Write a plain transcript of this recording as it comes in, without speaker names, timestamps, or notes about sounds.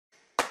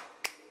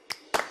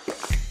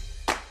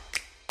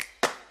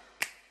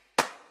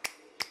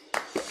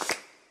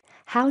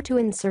How to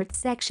insert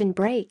section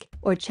break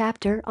or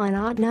chapter on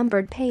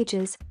odd-numbered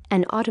pages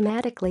and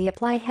automatically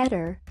apply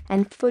header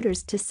and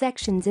footers to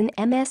sections in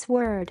MS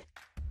Word.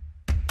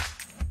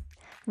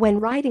 When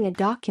writing a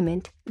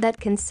document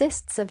that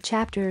consists of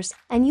chapters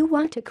and you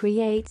want to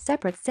create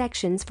separate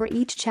sections for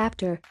each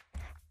chapter,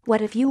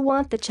 what if you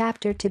want the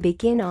chapter to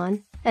begin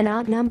on an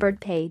odd-numbered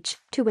page?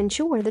 To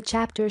ensure the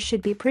chapter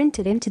should be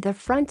printed into the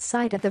front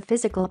side of the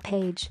physical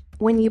page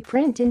when you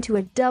print into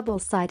a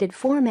double-sided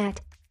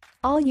format,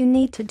 all you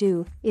need to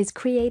do is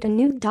create a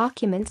new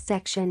document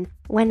section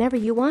whenever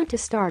you want to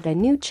start a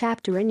new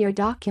chapter in your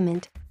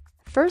document.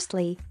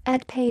 Firstly,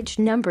 add page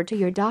number to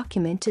your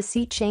document to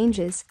see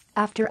changes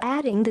after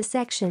adding the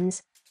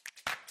sections.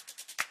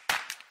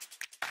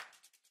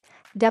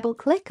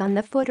 Double-click on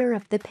the footer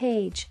of the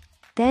page.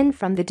 Then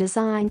from the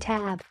Design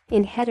tab,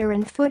 in Header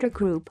and Footer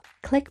group,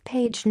 click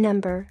Page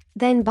Number,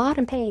 then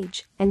Bottom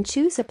Page, and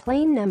choose a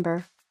plain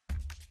number.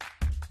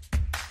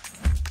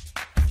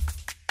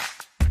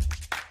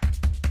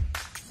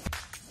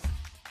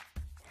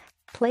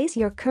 Place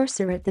your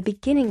cursor at the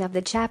beginning of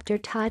the chapter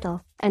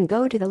title and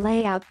go to the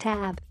Layout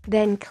tab,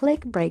 then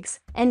click Breaks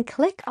and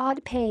click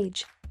Odd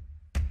Page.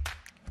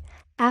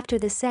 After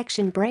the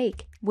section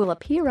break will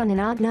appear on an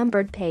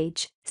odd-numbered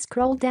page,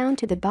 scroll down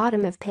to the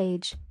bottom of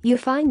page. You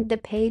find the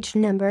page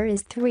number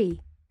is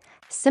 3.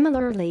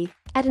 Similarly,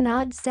 add an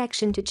odd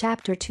section to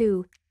chapter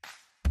 2.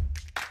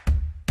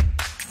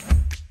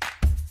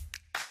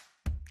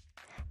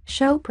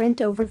 Show print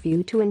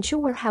overview to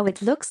ensure how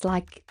it looks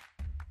like.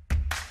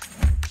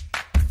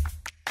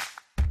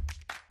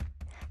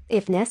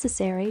 If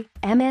necessary,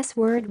 MS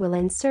Word will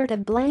insert a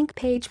blank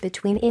page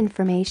between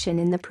information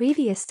in the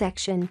previous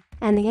section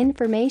and the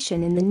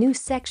information in the new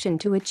section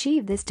to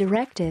achieve this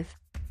directive.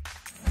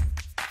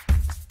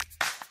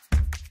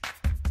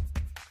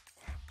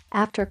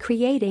 After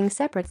creating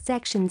separate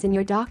sections in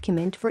your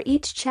document for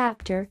each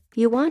chapter,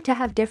 you want to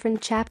have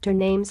different chapter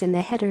names in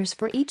the headers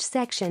for each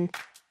section.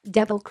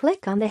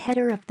 Double-click on the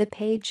header of the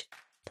page.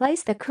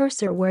 Place the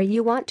cursor where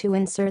you want to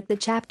insert the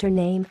chapter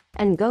name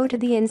and go to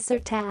the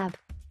Insert tab.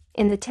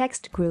 In the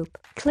text group,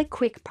 click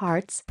Quick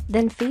Parts,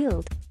 then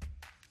Field.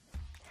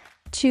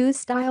 Choose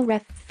Style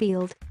Ref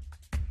field.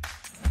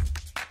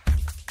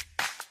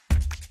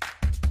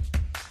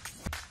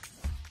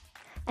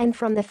 And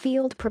from the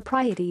field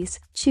properties,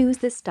 choose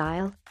the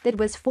style that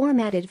was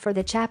formatted for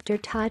the chapter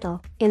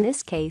title. In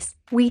this case,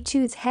 we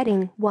choose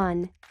Heading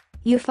 1.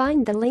 You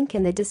find the link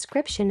in the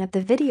description of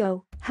the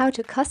video, how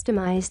to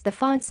customize the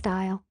font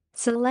style.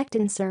 Select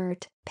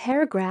Insert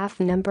Paragraph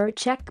Number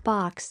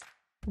checkbox.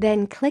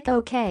 Then click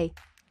OK.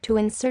 To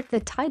insert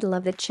the title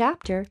of the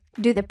chapter,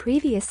 do the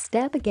previous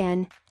step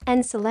again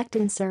and select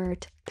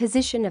Insert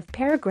Position of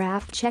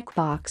Paragraph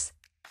checkbox.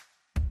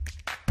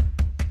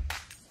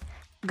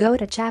 Go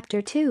to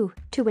Chapter 2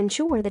 to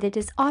ensure that it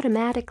is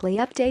automatically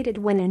updated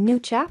when a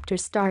new chapter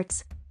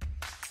starts.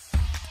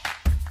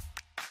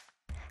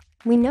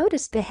 We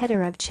noticed the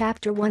header of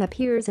Chapter 1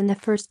 appears in the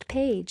first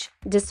page,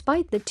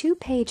 despite the 2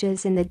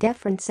 pages in the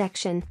different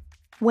section.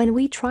 When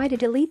we try to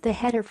delete the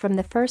header from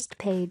the first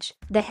page,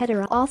 the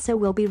header also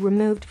will be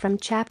removed from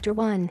Chapter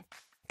 1.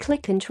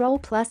 Click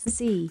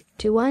Ctrl+Z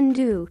to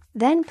undo,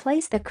 then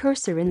place the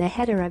cursor in the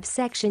header of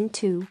Section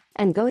 2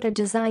 and go to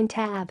Design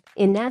tab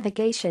in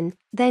Navigation,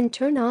 then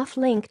turn off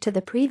Link to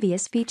the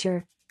previous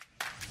feature.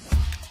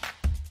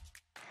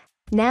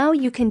 Now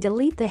you can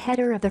delete the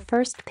header of the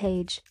first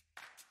page.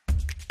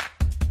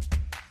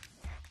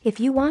 If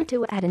you want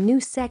to add a new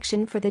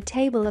section for the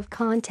table of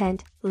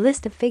content,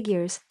 list of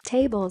figures,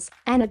 tables,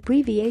 and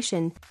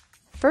abbreviation,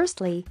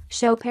 firstly,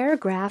 show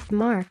paragraph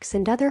marks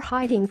and other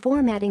hiding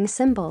formatting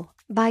symbol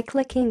by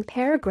clicking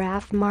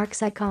paragraph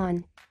marks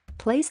icon.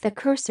 Place the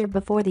cursor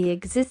before the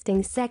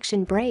existing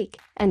section break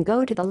and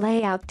go to the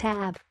Layout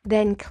tab,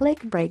 then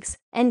click Breaks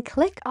and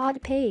click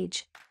Odd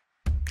Page.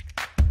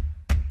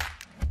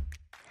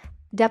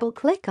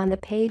 Double-click on the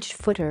page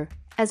footer.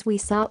 As we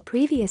saw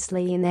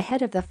previously in the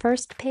head of the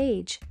first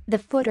page, the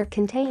footer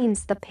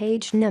contains the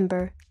page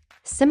number.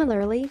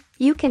 Similarly,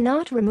 you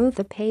cannot remove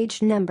the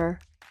page number.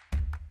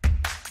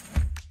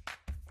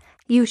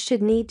 You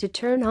should need to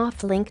turn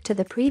off Link to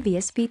the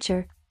previous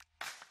feature.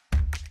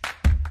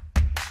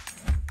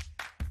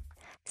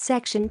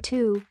 Section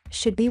 2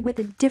 should be with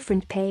a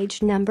different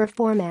page number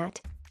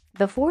format.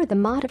 Before the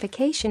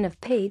modification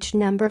of page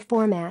number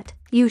format,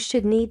 you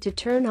should need to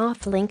turn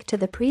off Link to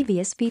the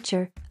previous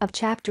feature of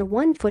Chapter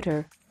 1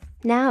 footer.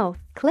 Now,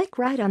 click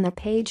right on the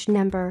page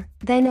number,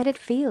 then Edit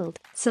field,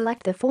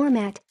 select the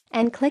format,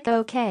 and click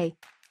OK.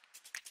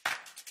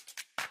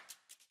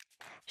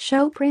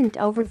 Show print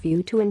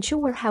overview to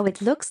ensure how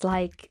it looks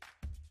like.